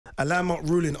A landmark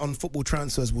ruling on football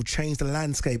transfers will change the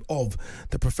landscape of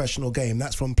the professional game.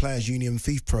 That's from Players Union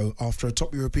FIFPro after a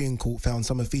top European court found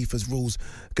some of FIFA's rules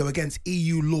go against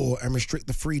EU law and restrict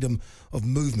the freedom of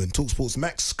movement. talkSPORT's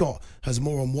Max Scott has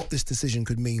more on what this decision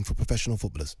could mean for professional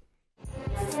footballers.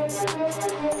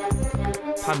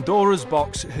 Pandora's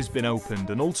box has been opened,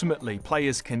 and ultimately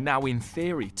players can now, in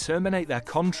theory, terminate their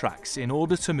contracts in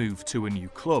order to move to a new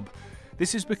club.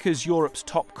 This is because Europe's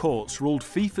top courts ruled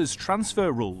FIFA's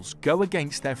transfer rules go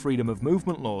against their freedom of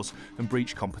movement laws and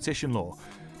breach competition law.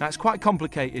 Now, it's quite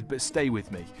complicated, but stay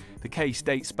with me. The case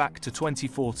dates back to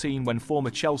 2014 when former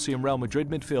Chelsea and Real Madrid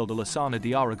midfielder Lassana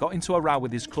Diarra got into a row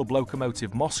with his club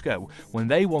Lokomotiv Moscow when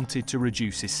they wanted to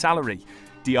reduce his salary.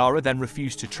 Diarra then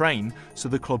refused to train, so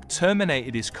the club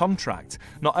terminated his contract.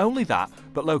 Not only that,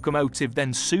 but Lokomotiv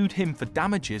then sued him for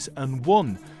damages and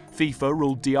won. FIFA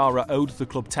ruled Diarra owed the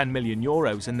club €10 million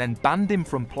and then banned him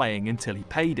from playing until he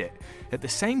paid it. At the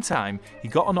same time, he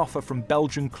got an offer from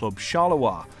Belgian club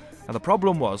Charleroi. Now, the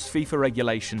problem was FIFA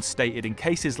regulations stated in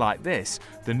cases like this,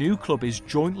 the new club is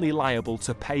jointly liable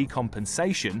to pay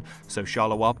compensation, so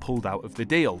Charleroi pulled out of the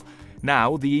deal.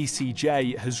 Now, the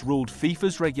ECJ has ruled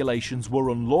FIFA's regulations were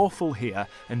unlawful here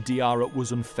and Diarra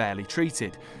was unfairly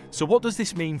treated. So what does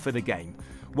this mean for the game?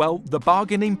 Well, the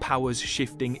bargaining power's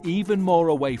shifting even more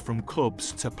away from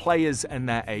clubs to players and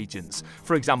their agents.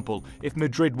 For example, if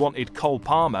Madrid wanted Cole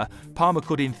Palmer, Palmer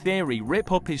could in theory rip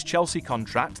up his Chelsea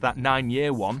contract, that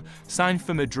 9-year one, sign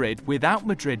for Madrid without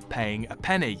Madrid paying a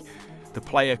penny. The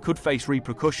player could face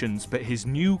repercussions, but his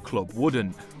new club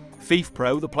wouldn't.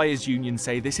 FIFPro, the Players Union,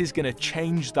 say this is going to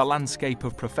change the landscape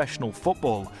of professional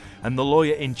football, and the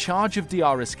lawyer in charge of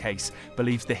Diarra's case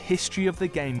believes the history of the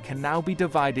game can now be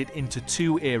divided into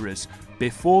two eras,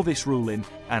 before this ruling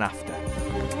and after.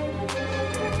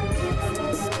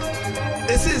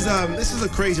 This is a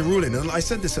crazy ruling, and I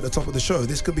said this at the top of the show.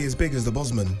 This could be as big as the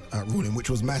Bosman ruling,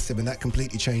 which was massive, and that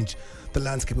completely changed the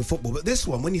landscape of football. But this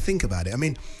one, when you think about it, I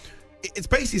mean, it's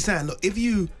basically saying, look, if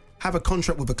you have a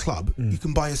contract with a club, you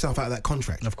can buy yourself out of that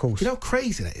contract. Of course. You know how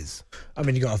crazy that is? I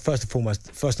mean, you got to first and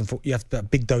foremost, you have to have a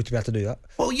big dough to be able to do that.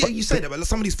 Well, yeah, you say that, but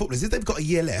some of these footballers, if they've got a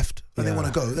year left and they want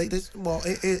to go,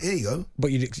 here you go. But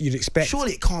you'd expect.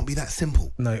 Surely it can't be that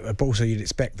simple. No, but also you'd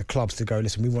expect the clubs to go,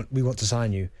 listen, we want to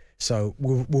sign you, so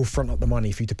we'll front up the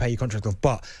money for you to pay your contract off.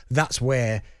 But that's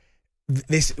where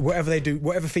whatever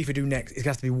FIFA do next, it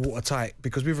has to be watertight,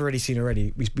 because we've already seen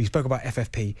we spoke about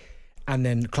FFP. And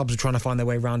then clubs are trying to find their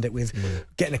way around it with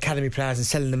getting academy players and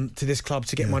selling them to this club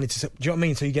to get money. Do you know what I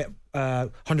mean? So you get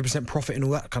 100% profit and all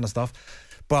that kind of stuff.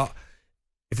 But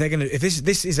if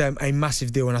this is a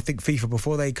massive deal, and I think FIFA,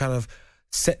 before they kind of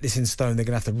set this in stone, they're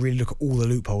going to have to really look at all the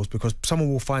loopholes, because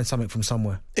someone will find something from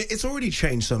somewhere. It's already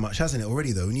changed so much, hasn't it?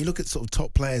 Already though, when you look at sort of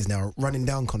top players now running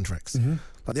down contracts.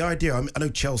 Like the idea, I know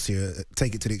Chelsea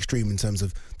take it to the extreme in terms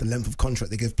of the length of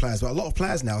contract they give players, but a lot of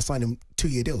players now are signing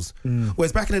 2-year deals.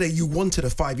 Whereas back in the day, you wanted a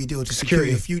 5-year deal to secure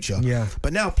your future. Yeah.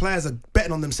 But now players are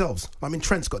betting on themselves. I mean,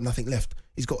 Trent's got nothing left.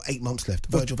 He's got 8 months left.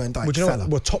 Virgil van Dijk, Salah.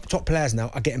 Well, top players now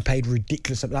are getting paid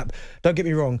ridiculous. Like, don't get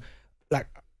me wrong. Like,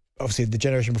 obviously, the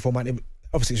generation before mine,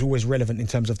 obviously, it's always relevant in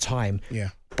terms of time. Yeah.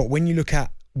 But when you look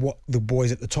at what the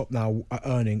boys at the top now are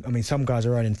earning, I mean, some guys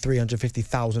are earning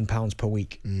 £350,000 per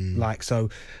week. Like, so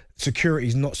security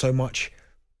is not so much.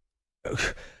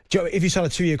 If you sign a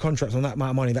 2-year contract on that amount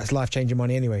of money, that's life-changing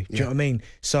money anyway. Do you know what I mean?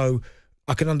 So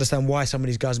I can understand why some of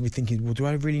these guys will be thinking, well, do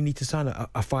I really need to sign a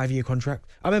 5-year contract?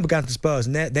 I remember going to Spurs,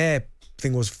 and their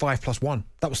thing was 5+1.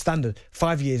 That was standard.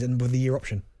 5 years and with the year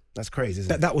option. That's crazy,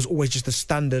 isn't it? That was always just a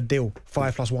standard deal,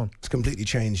 5+1. It's completely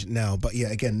changed now. But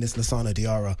yeah, again, this Lassana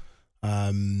Diarra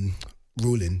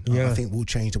ruling, I think will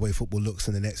change the way football looks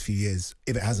in the next few years,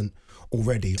 if it hasn't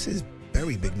already. This is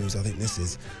very big news, I think this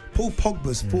is. Paul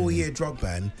Pogba's 4-year drug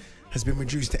ban has been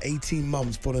reduced to 18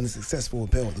 months following a successful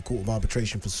appeal at the Court of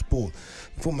Arbitration for Sport.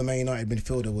 The former Man United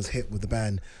midfielder was hit with the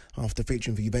ban after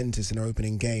featuring for Juventus in their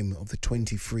opening game of the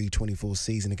 23-24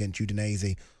 season against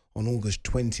Udinese on August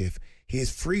 20th. He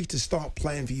is free to start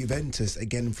playing for Juventus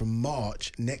again from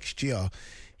March next year.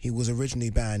 He was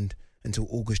originally banned until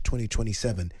August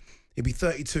 2027. He'll be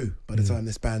 32 by the time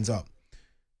this ban's up.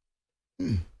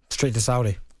 Straight to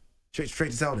Saudi. Straight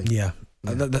to Saudi. Yeah.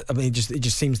 I mean, it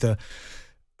just seems to.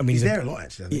 I mean, he's there a lot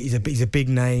actually. He's a big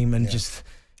name, and just.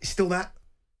 He's still that.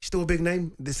 He's still a big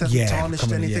name. This hasn't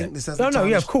tarnished anything. This hasn't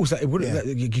tarnished. Yeah, of course. It wouldn't.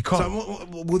 You can't. So,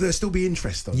 will there still be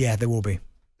interest though? Yeah, there will be.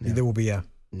 There will be.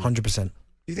 100%. Do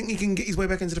you think he can get his way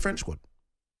back into the French squad?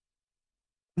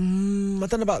 I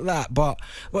don't know about that, but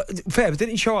fair. But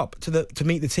didn't he show up to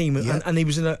meet the team? And he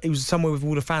was somewhere with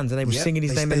all the fans, and they were singing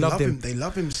his name. They loved him. They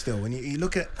love him still. When you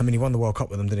look at, I mean, he won the World Cup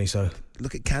with them, didn't he? So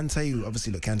look at Kante.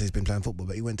 Obviously, Kante's been playing football,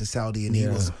 but he went to Saudi, and he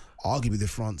was arguably the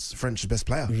French's best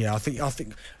player. Yeah, I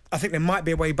think there might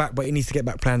be a way back, but he needs to get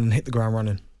back playing and hit the ground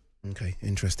running. Okay,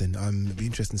 interesting. It'd be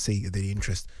interesting to see the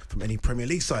interest from any Premier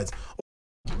League sides.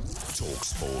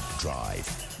 talkSPORT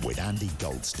Drive with Andy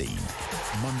Goldstein.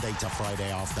 Monday to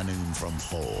Friday afternoon from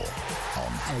 4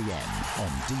 on AM,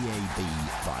 on DAB,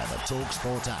 via the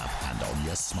talkSPORT app and on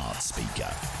your smart speaker.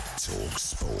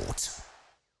 talkSPORT.